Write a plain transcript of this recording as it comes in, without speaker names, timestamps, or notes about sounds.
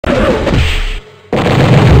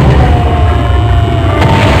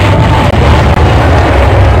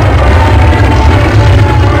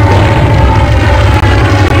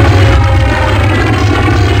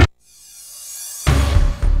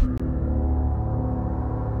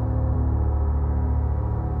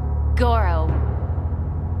Goro,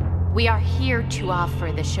 we are here to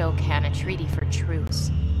offer the Shokan a treaty for truce.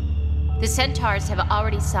 The Centaurs have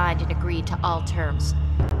already signed and agreed to all terms.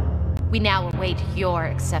 We now await your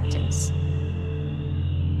acceptance.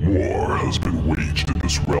 War has been waged in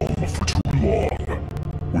this realm for too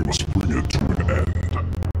long. We must bring it to an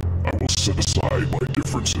end. I will set aside my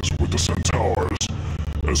differences with the Centaurs,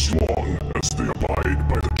 as long as they abide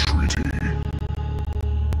by the treaty.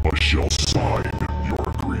 I shall sign your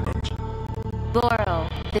agreement. Goro,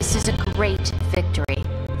 this is a great victory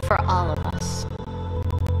for all of us.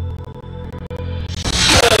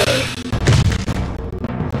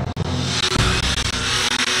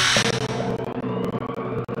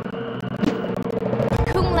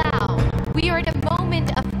 Kung Lao, we are in a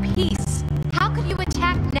moment of peace. How could you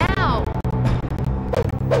attack now?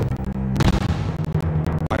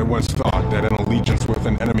 I once thought that an allegiance with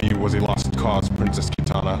an enemy was a lost cause, Princess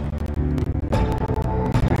Kitana.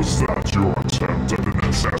 Was that your attempt at an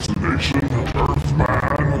assassination,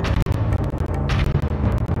 Earthman?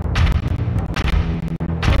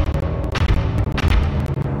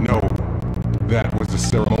 No, that was the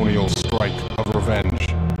ceremonial strike of revenge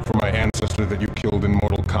for my ancestor that you killed in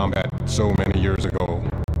Mortal Kombat so many years ago.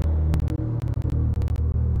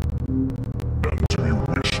 And do you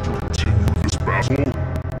wish to continue this battle?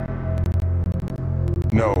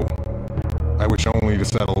 No, I wish only to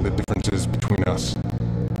settle the differences between us.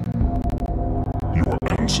 Your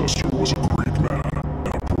ancestor was a great